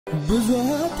ብዙ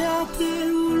ኃጢአት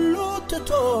ሁሉ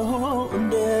ትቶ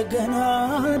እንደገና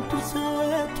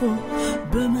ድርሰቱ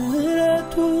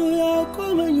በምህረቱ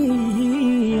ያቆመኝ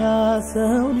ያ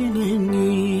ሰው ነኝ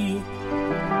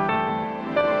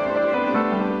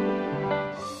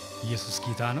ኢየሱስ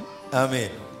ጌታ ነው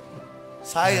አሜን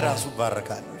ሳይ ራሱ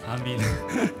ባረካል አሜን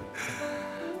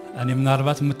እኔ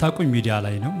ምናልባት የምታውቁኝ ሚዲያ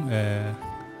ላይ ነው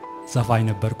ዘፋኝ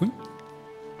ነበርኩኝ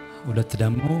ሁለት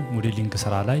ደግሞ ሞዴሊንግ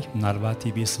ስራ ላይ ምናልባት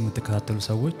ኢቢኤስ የምትከታተሉ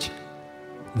ሰዎች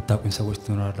የምታውቁኝ ሰዎች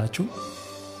ትኖራላችሁ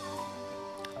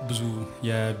ብዙ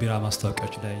የቢራ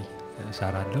ማስታወቂያዎች ላይ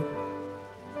ሰራለሁ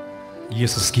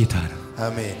ኢየሱስ ጌታ ነው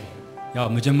አሜን ያው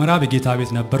መጀመሪያ በጌታ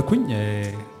ቤት ነበርኩኝ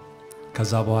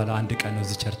ከዛ በኋላ አንድ ቀን ነው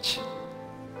እዚህ ቸርች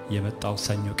የመጣው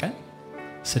ሰኞ ቀን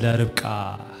ስለ ርብቃ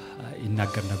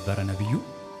ይናገር ነበር ነብዩ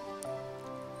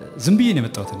ዝም ብዬ ነው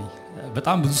የመጣሁት እኔ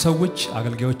በጣም ብዙ ሰዎች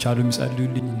አገልጋዮች አሉ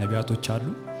የሚጸልዩልኝ ነቢያቶች አሉ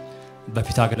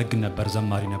በፊት አገለግል ነበር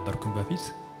ዘማሪ ነበርኩኝ በፊት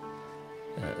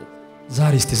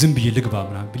ዛሬ እስቲ ዝም ብዬ ልግባ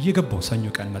ምናምን ብዬ ገባው ሰኞ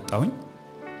ቀን መጣሁኝ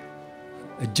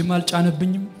እጅም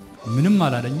አልጫነብኝም ምንም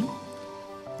አላለኝም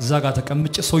እዛ ጋር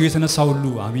ተቀምጬ ሰው የተነሳው ሁሉ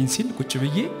አሜን ሲል ቁጭ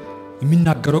ብዬ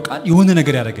የሚናገረው ቃል የሆነ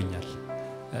ነገር ያደርገኛል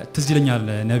ትዝ ይለኛል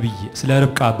ነብይ ስለ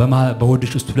ርብቃ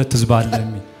በሆድሽ ውስጥ ሁለት ህዝብ አለ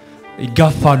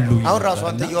ይጋፋሉ አሁን ራሱ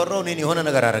አንተ ይወራው እኔ የሆነ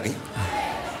ነገር አደረገኝ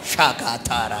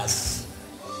ሻካታራስ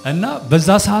እና በዛ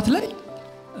ሰዓት ላይ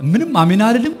ምንም አሜን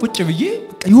አይደለም ቁጭ ብዬ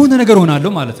የሆነ ነገር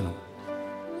ሆናለሁ ማለት ነው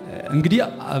እንግዲህ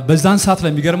በዛን ሰዓት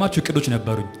ላይ የሚገርማችሁ እቅዶች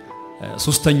ነበሩኝ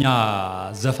ሶስተኛ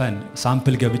ዘፈን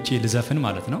ሳምፕል ገብቼ ልዘፍን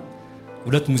ማለት ነው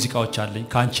ሁለት ሙዚቃዎች አለኝ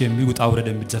ካንቺ የሚል ውጣ ውረድ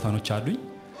የሚል ዘፈኖች አሉኝ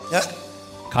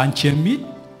ካንቺ የሚል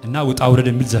እና ውጣ ውረድ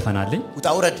የሚል ዘፈን አለኝ ውጣ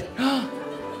ውረድ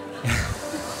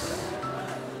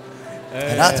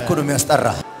ራት ኩሉ የሚያስጠራ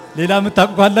ሌላ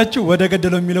መታቋላችሁ ወደ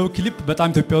ገደለው የሚለው ክሊፕ በጣም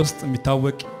ኢትዮጵያ ውስጥ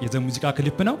የሚታወቅ የሙዚቃ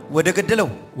ክሊፕ ነው ወደ ገደለው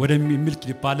ወደ የሚል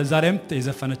ክሊፕ አለ ዛሬም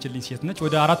የዘፈነችልኝ ሴት ነች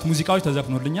ወደ 4 ሙዚቃዎች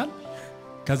ተዘፍኖልኛል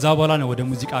ከዛ በኋላ ነው ወደ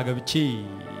ሙዚቃ ገብቼ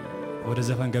ወደ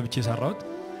ዘፈን ገብቼ ሰራሁት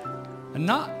እና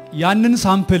ያንን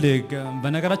ሳምፕል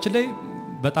በነገራችን ላይ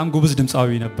በጣም ጎበዝ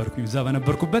ድምጻዊ ነበርኩኝ እዛ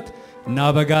በነበርኩበት እና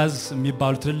በጋዝ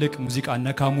የሚባሉ ትልቅ ሙዚቃ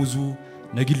ነካሙዙ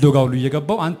ነጊልዶ ጋውሉ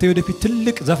እየገባው አንተ ወደፊት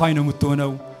ትልቅ ዘፋኝ ነው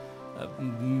የምትሆነው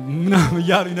ምናም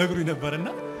ያሉ ይነግሩኝ ነበርና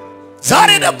ዛሬ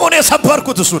ደግሞ ነው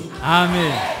ሰፈርኩት እሱን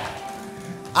አሜን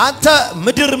አንተ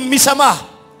ምድር የሚሰማ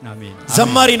አሜን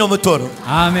ዘማሪ ነው የምትሆነው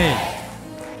አሜን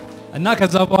እና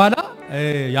ከዛ በኋላ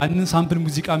ያንን ሳምፕል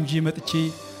ሙዚቃም ጂ መጥቼ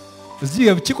እዚህ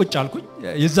ገብቼ ቁጭ አልኩኝ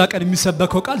የዛ ቀን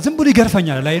የሚሰበከው ቃል ዝም ብሎ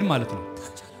ይገርፈኛል ላይን ማለት ነው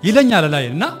ይለኛል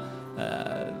ላይን እና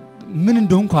ምን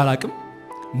እንደሆንኩ አላቅም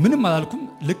ምንም አላልኩም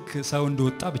ልክ ሰው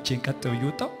እንደወጣ ብቻዬን ቀጥ ብዬ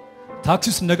ወጣው ታክሲ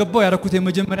ውስጥ እንደገባው ያረኩት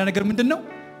የመጀመሪያ ነገር ምንድነው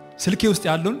ስልኬ ውስጥ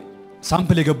ያለውን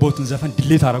ሳምፕል የገባውትን ዘፈን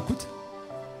ዲሌት አረኩት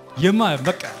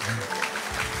በቃ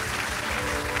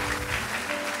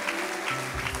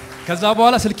ከዛ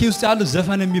በኋላ ስልኬ ውስጥ ያለው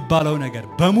ዘፈን የሚባለው ነገር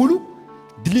በሙሉ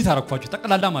ዲሌት አረኳቸው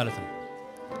ተቀላላ ማለት ነው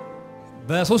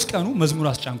በ3 ቀኑ መዝሙር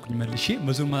አስጫንኩኝ መልሼ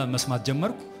መዝሙር መስማት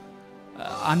ጀመርኩ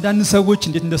አንዳንድ ሰዎች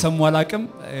እንዴት እንደሰሙ አላቅም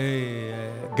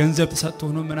ገንዘብ ተሰጥቶ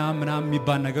ነው ምናምን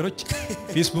የሚባል ነገሮች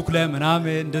ፌስቡክ ላይ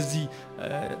ምናምን እንደዚህ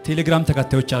ቴሌግራም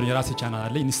ተከታዮች አሉ የራሴ ቻናል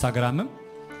አለ ኢንስታግራምም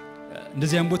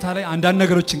እንደዚህ ያን ቦታ ላይ አንዳንድ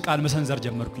ነገሮችን ቃል መሰንዘር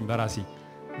ጀመርኩኝ በራሴ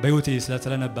በህይወቴ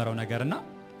ስለነበረው ነገርና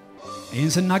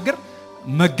ይሄን ስናገር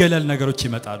መገለል ነገሮች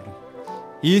ይመጣሉ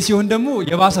ይሄ ሲሆን ደግሞ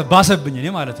ባሰብኝ እኔ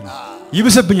ማለት ነው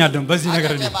ይብስብኛል ደግሞ በዚህ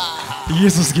ነገር እኔ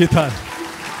ኢየሱስ ጌታ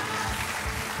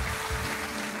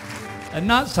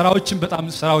እና ስራዎችን በጣም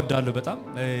ስራ ወዳለሁ በጣም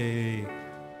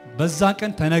በዛ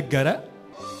ቀን ተነገረ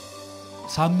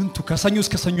ሳምንቱ ከሰኞ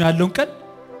እስከ ሰኞ ያለውን ቀን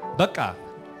በቃ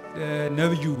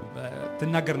ነብዩ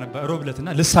ተናገር ነበር ሮብለትና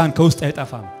ልሳን ከውስጥ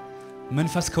አይጠፋም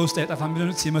መንፈስ ከውስጥ አይጠፋም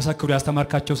ቢሉት ሲመሰክሩ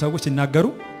ያስተማርካቸው ሰዎች ይናገሩ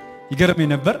ይገርመኝ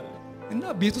ነበር እና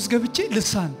ቤት ውስጥ ገብቼ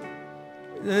ልሳን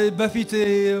በፊት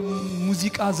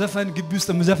ሙዚቃ ዘፈን ግቢ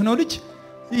ውስጥ መዘፍነው ልጅ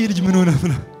ይሄ ልጅ ምን ሆነ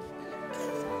ነው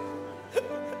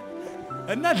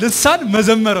እና ልሳን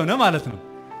መዘመረው ነው ማለት ነው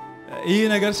ይሄ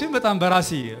ነገር ሲል በጣም በራሴ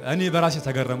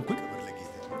ተገረምኩኝ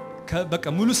በቃ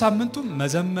ሙሉ ሳምንቱ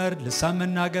መዘመር ልሳን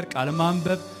መናገር ቃል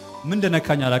ማንበብ ምን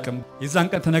እንደነካኝ አላቅም የዛን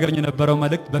ቀን ተነገረኝ የነበረው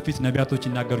መልእክት በፊት ነቢያቶች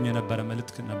ይናገሩኝ የነበረ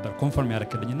መልእክት ነበር ኮንፈርም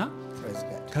ያደርክልኝና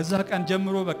ከዛ ቀን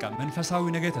ጀምሮ በቃ መንፈሳዊ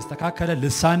ነገር ተስተካከለ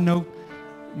ልሳን ነው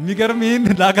የሚገርም ይሄን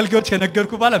ለአገልጋዮች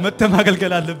ከነገርኩ በኋላ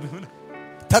መተማገልገል አለብህ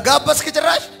ተጋበስክ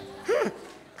ጭራሽ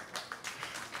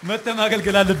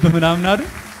መተማገልገል አለብህ ምናምን አሉ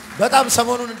በጣም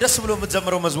ሰሞኑን ደስ ብሎ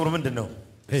የምትዘምረው መዝሙር ምንድነው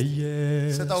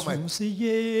ኢየሱስ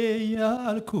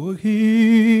ያልኩህ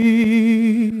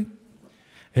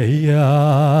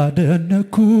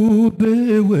ያደነኩ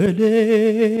በወለ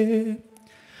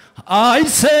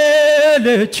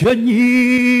አይሰለቸኝም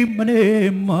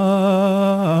ምንማ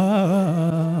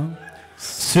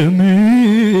ስምህ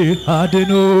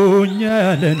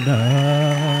አድኖኛልና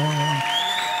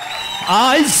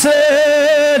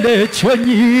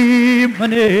አይሰለቸኝም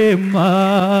እኔማ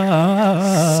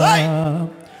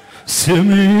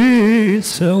ስምህ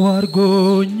ሰው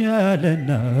አድርጎኛልና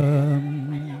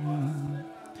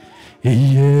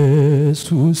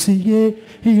ኢየሱስዬ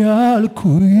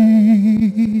ያልኩኝ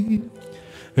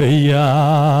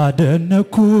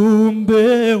እያደነኩም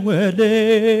በወለ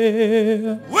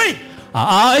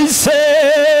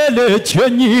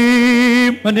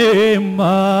አይሰለቸኝም እኔማ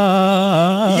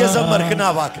እየዘመርክና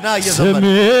ባክና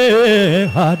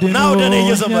እየዘመርክና ወደኔ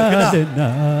እየዘመርክና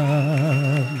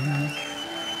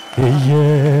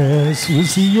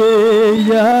ኢየሱስዬ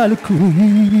ያልኩኝ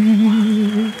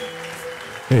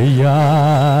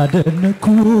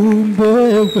እያደነኩም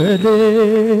በወለ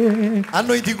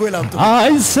አኖይንቲንግ ወይ ላምጡ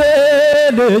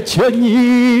አይሰለቸኝም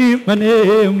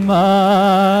እኔማ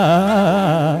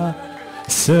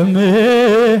ስምህ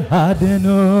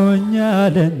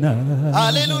አድኖኛልና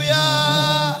ሃሌሉያ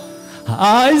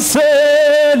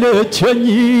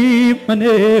አይሰለቸኝም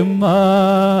እኔማ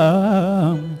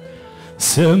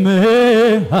ስምህ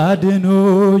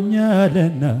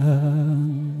አድኖኛልና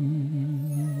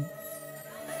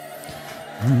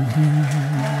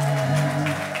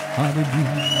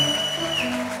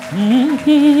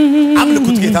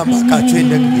አምልኩት ጌታን ባካችሁ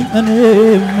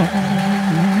እኔማ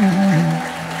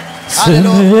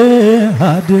ስምህ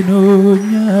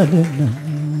አድኖኛልና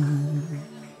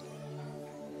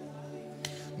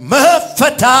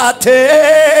መፈታቴ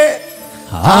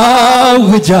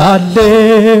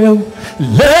አውጃለሁ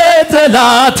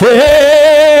ለጠላቴ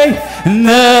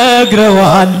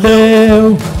ነግረዋለሁ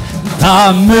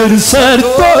ታምር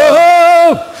ሰርቶ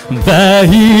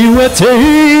በሕይወቴ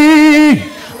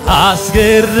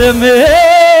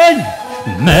አስገረመኝ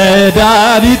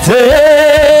መድኃኒቴ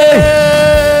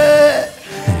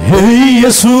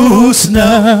ኢየሱስ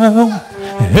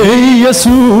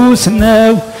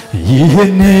ነው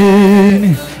ይህንን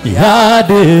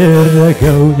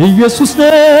ያደረገው ኢየሱስ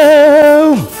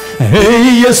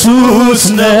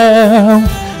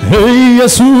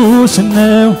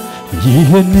ነው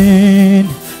ይህንን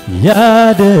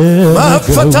ያደረገው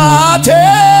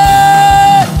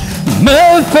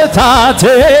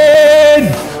መፈታቴን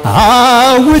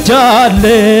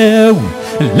አውጃለሁ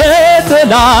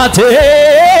ለጠላቴ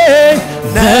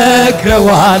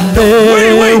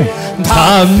ነግረዋለሁ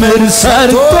ታምር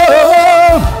ሰርቶ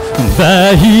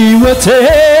በሕይወቴ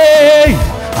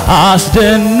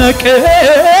አስደነቀኝ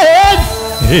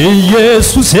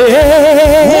ኢየሱስ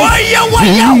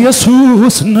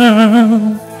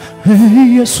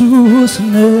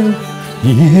ነው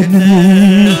ይህንን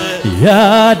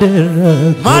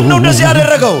ያደረገው ማን ነው እንደዚህ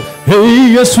ያደረገው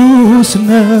ኢየሱስ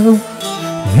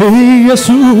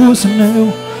ነው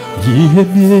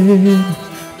ይህንን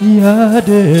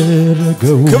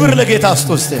ያደረገው ክብር ለጌታ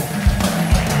አስቶስተ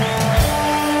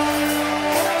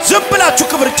ዝም ብላችሁ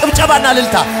ክብር ጭብጨባና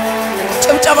እልልታ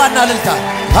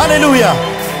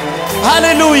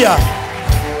ሃሌሉያ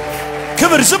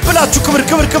ክብር ዝም ብላችሁ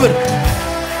ክብር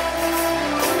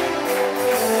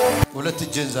ሁለት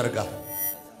እጅን ዘርጋ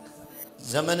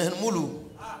ዘመንህን ሙሉ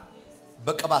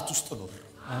በቅባት ውስጥ ኑር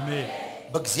አሜን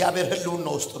በእግዚአብሔር ህልውና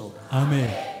ውስጥ ኑር አሜን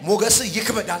ሞገስ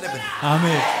ይክበድ ዓለምን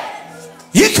አሜን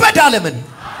ይክበድ ዓለምን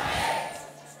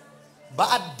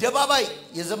በአደባባይ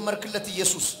የዘመርክለት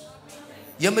ኢየሱስ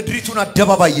የምድሪቱን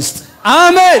አደባባይ ይስጥ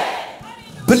አሜን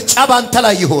ብልጫ ባንተ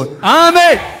ላይ ይሆን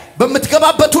አሜን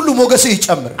በመትገባበት ሁሉ ሞገስ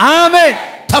ይጨምር አሜን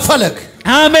ተፈለግ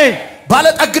አሜን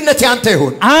ባለጠግነት ያንተ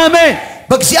ይሆን አሜን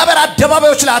በእግዚአብሔር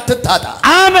አደባባዮች ላይ አትጣጣ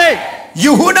አሜን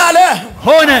ይሁን አለ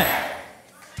ሆነ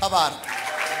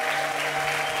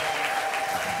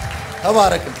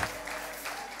ተባረክ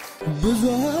ብዙ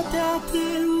ኃጢአት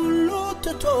ሁሉ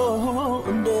ትቶ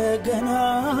እንደገና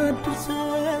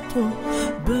ድርሰቶ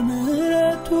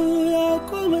በምህረቱ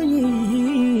ያቆመኝ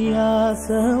ያ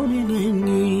ሰው ነኝ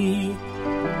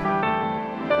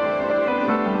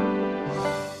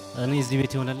እኔ እዚህ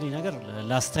ቤት የሆነልኝ ነገር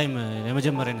ላስት ታይም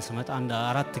የመጀመሪያ ነው ስመጣ አንድ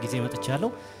 4 ጊዜ መጥቻለሁ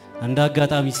እንደ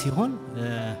አጋጣሚ ሲሆን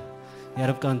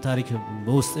የረብቃን ታሪክ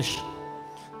በውስጥሽ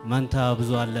ማንታ ብዙ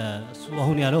አለ እሱ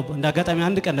አሁን ያለው እንደ አጋጣሚ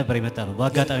አንድ ቀን ነበር የመጣው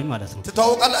በአጋጣሚ ማለት ነው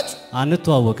ትተዋወቃላችሁ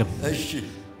አንተዋወቅም እሺ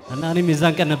እና እኔም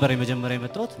የዛን ቀን ነበር የመጀመሪያ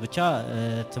የመጣሁት ብቻ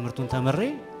ትምርቱን ተመሬ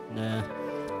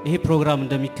ይሄ ፕሮግራም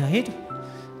እንደሚካሄድ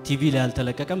ቲቪ ላይ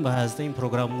አልተለቀቀም በ29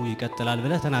 ፕሮግራሙ ይቀጥላል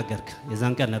ብለ ተናገርክ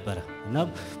የዛን ቀን ነበር እና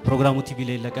ፕሮግራሙ ቲቪ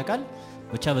ላይ ይለቀቃል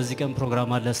ብቻ በዚህ ቀን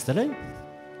ፕሮግራም አለ ስትለኝ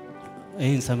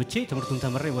ይሄን ሰምቼ ትምርቱን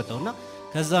ተመሬ ወጣውና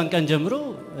ከዛን ቀን ጀምሮ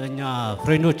እኛ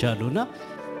ፍሬንዶች አሉና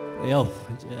ያው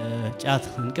ጫት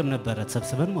እንቅም ነበር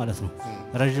ተሰብስበን ማለት ነው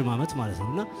ረጅም አመት ማለት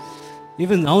ነውና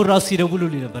ኢቭን አሁን ራሱ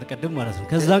ይደውሉልኝ ነበር ቀደም ማለት ነው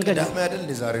ከዛን ቀን ደም አይደል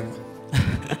ዛሬማ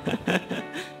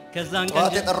ከዛን ቀን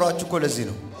ዋት የጠራችሁ እኮ ለዚህ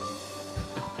ነው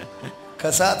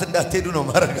ከሰዓት እንዳትሄዱ ነው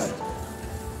ማረጋት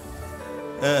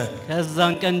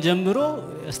ከዛን ቀን ጀምሮ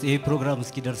እስቲ ይሄ ፕሮግራም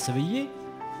እስኪደርስ ብዬ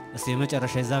እስቲ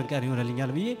የመጨረሻ የዛን ቀን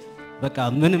ይሆነልኛል ብዬ በቃ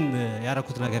ምንም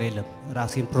ያረኩት ነገር የለም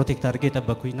ራሴን ፕሮቴክት አድርጌ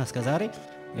ተጠበቅኩኝና እስከ ዛሬ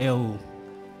ያው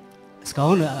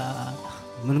እስካሁን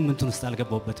ምንም እንትን ውስጥ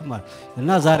አልገባሁበትም ማለት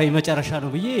እና ዛሬ መጨረሻ ነው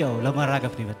ብዬ ያው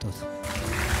ለማራገፍ ነው የመጣሁት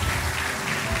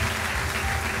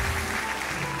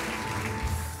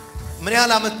ምን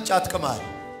ያህል አመት ጫት ከማል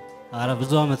አረ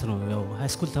ብዙ አመት ነው ያው ሃይ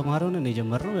ስኩል ተማሪ ሆነን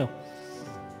የጀመርነው ያው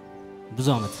ብዙ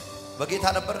አመት በጌታ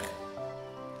ነበርክ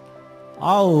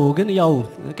አው ግን ያው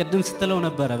ቅድም ስትለው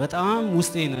ነበር በጣም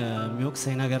ውስጤን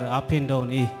የሚወቅሰኝ ነገር አፕ ኤንድ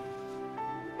ዳውን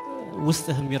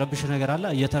ውስጥህ የሚረብሽ ነገር አለ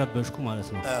እየተረበሽኩ ማለት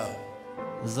ነው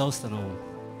እዛ ውስጥ ነው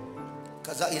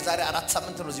ከዛ የዛሬ 4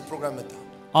 ሳምንት ነው እዚህ ፕሮግራም መጣ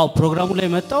አው ፕሮግራሙ ላይ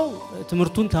መጣው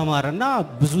ትምርቱን ተማረና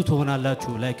ብዙ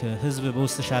ትሆናላችሁ ላይክ ህዝብ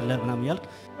በውስጥሽ አለ ምናምን ያልክ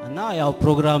እና ያው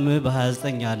ፕሮግራም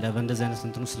በ29 አለ በእንደዚህ አይነት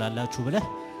እንትኑ ስላላችሁ ብለህ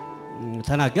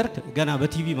ተናገርክ ገና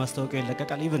በቲቪ ማስታወቂያ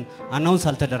ይለቀቃል ኢቭን አናውንስ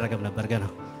አልተደረገም ነበር ገና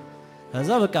ከዛ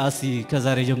በቃ እስቲ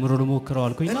ከዛሬ ጀምሮ ልሞክረው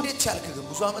አልኩኝና እንዴት ቻልክ ግን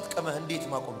ብዙ አመት ቀመህ እንዴት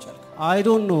ማቆም ቻልክ አይ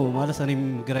ዶንት ኖ ማለት እኔም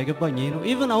ግራ ይገባኝ ይሄ ነው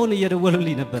ኢቭን አሁን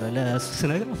እየደወሉልኝ ነበር ለሱስ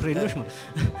ነገር ፍሬንዶች ማለት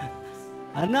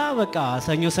እና በቃ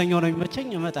ሰኞ ሰኞ ነው የሚመቸኝ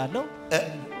እመጣለሁ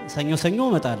ሰኞ ሰኞ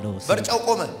እመጣለሁ በርጫው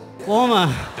ቆመ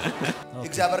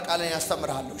እግዚአብሔር ቃልን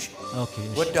ያስተምርሃለሁ እሺ ኦኬ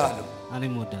ወዳለሁ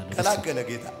እኔም ወዳለሁ ከላገለ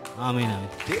ጌታ አሜን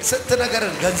አሜን ስንት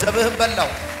ነገርን ገንዘብህን በላው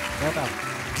በጣም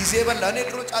ጊዜ በላ እኔ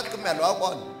ድሮ ጫትቅም ያለው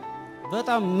አውቀዋለሁ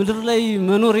በጣም ምድር ላይ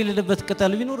መኖር የሌለበት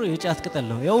ቅጠል ቢኖር የጫት ቅጠል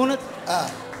ነው የእውነት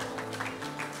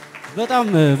በጣም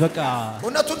በቃ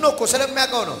እውነቱን ነው እኮ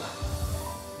ስለሚያውቀው ነው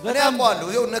እኔ አውቀዋለሁ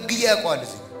ይኸው ነግዬ ያውቀዋል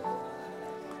እዚህ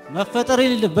መፈጠር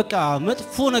የሌለበት በቃ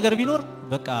መጥፎ ነገር ቢኖር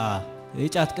በቃ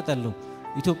የጫት ቅጠል ነው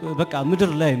ኢትዮጵያ በቃ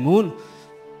ምድር ላይ መሆን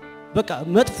በቃ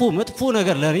መጥፎ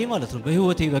ነገር ለኔ ማለት ነው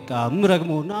በህይወቴ በቃ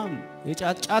ምረግመውና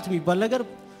የጫት የሚባል ነገር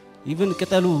ኢቭን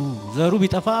ቅጠሉ ዘሩ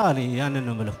ቢጠፋ እኔ ያንን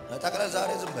ነው የምለው ተቀለ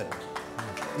ዛሬ ዝም በል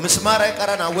ምስማር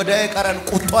አይቀረን አወዳይ አይቀረን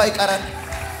ቁጣ አይቀረን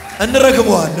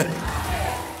እንረግመዋለን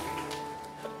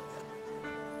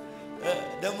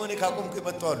ደሞ እኔ ካቆምኩ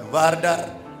ይመጣሉ ባህር ዳር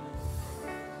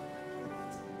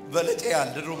በለጨ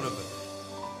ያልድሩም ነበር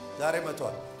ዛሬ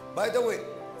መጥቷል ባይ ዘ ዌይ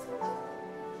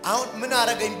አሁን ምን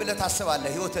አረገኝ ብለህ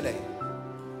ታስባለህ ህይወት ላይ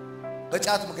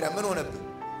በጫት ምክንያት ምን ሆነብህ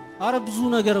አረ ብዙ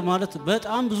ነገር ማለት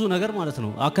በጣም ብዙ ነገር ማለት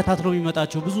ነው አከታትለው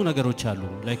የሚመጣቸው ብዙ ነገሮች አሉ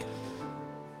ላይክ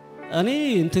እኔ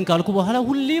እንትን ካልኩ በኋላ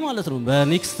ሁሌ ማለት ነው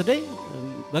በኔክስት ዴይ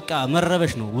በቃ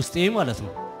መረበሽ ነው ውስጤ ማለት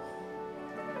ነው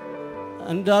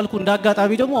እንዳልኩ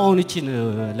እንዳጋጣሚ ደግሞ አሁን እቺን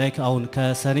ላይክ አሁን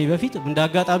ከሰኔ በፊት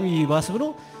እንዳጋጣሚ ባስ ብሎ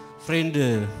ፍሬንድ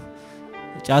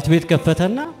ጫት ቤት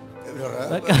ከፈተና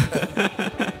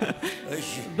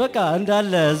በቃ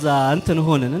እንዳለ እዛ እንትን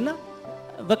ሆነንና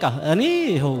በቃ እኔ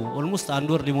ይሄው ኦልሞስት አንድ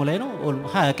ወር ሊሞላኝ ነው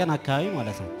 20 ቀን አካባቢ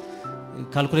ማለት ነው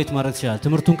ካልኩሌት ማድረግ ይችላል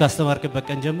ትምርቱን ካስተማርክበት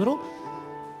ቀን ጀምሮ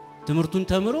ትምርቱን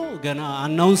ተምሮ ገና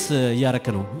አናውንስ ያረክ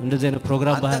ነው እንደዚህ አይነት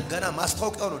ፕሮግራም ባህል ገና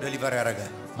ማስታወቂያው ነው ዴሊቨር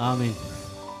ያረጋል አሜን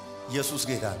ኢየሱስ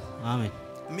ጌታ አሜን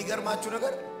የሚገርማችሁ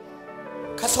ነገር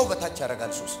ከሰው በታች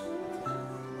ያረጋል ሱስ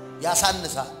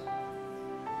ያሳንሳ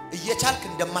እየቻልክ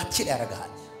እንደማትችል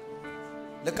ያረጋል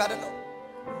ልክ አይደለም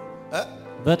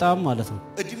በጣም ማለት ነው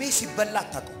እድሜ ሲበላ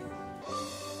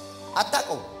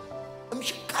አታቀው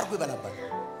እምሽካርጉ ይበላባል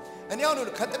እኔ አሁን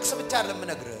ከጥቅስ ብቻ አይደለም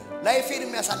ነገር ላይፌን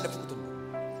የሚያሳልፉት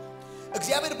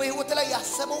እግዚአብሔር በህይወት ላይ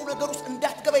ያሰበው ነገር ውስጥ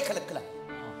እንዳትገባ ይከለክላል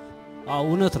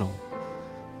እውነት ነው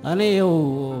እኔ ያው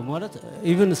ማለት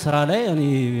ኢቭን ስራ ላይ እኔ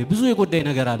ብዙ የጎዳይ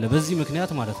ነገር አለ በዚህ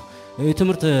ምክንያት ማለት ነው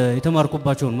የትምርት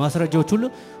የተማርኩባቸውን ማስረጃዎች ሁሉ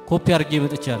ኮፒ አድርጌ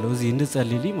መጥቻለሁ እዚህ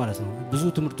እንድጸልይልኝ ማለት ነው ብዙ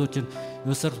ትምርቶችን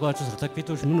የወሰድኳቸው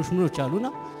ሰርተፊኬቶች ምኖች አሉና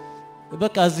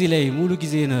በቃ እዚህ ላይ ሙሉ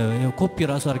ጊዜ ነው ኮፒ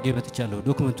ራሱ አድርጌ መጥቻለሁ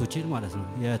ዶክመንቶችን ማለት ነው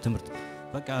የትምርት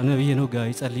በቃ ነብዬ ነው ጋር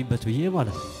ይጸልይበት ብዬ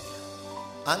ማለት ነው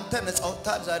አንተ ነፃ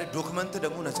ወጣል ዛሬ ዶክመንት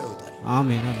ደግሞ ነፃ ይወጣል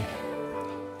አሜን አሜን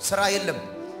ስራ የለም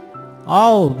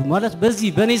አዎ ማለት በዚህ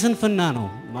በኔ ስንፍና ነው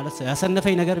ማለት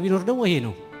ያሰነፈኝ ነገር ቢኖር ደግሞ ይሄ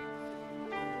ነው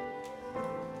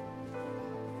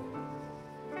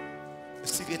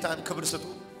እስቲ ጌታን ክብር ስጡ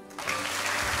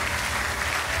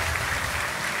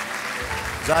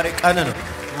ዛሬ ቀን ነው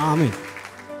አሜን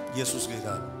ኢየሱስ ጌታ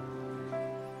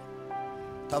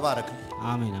ተባረክ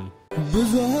አሜን አሜን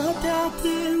ብዙ ኃጢአት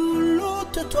ሁሉ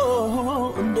ትቶ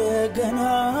እንደገና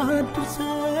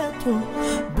ድርሰቱ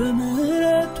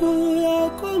በምህረቱ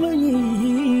ያቆመኝ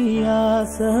ያ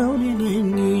ሰው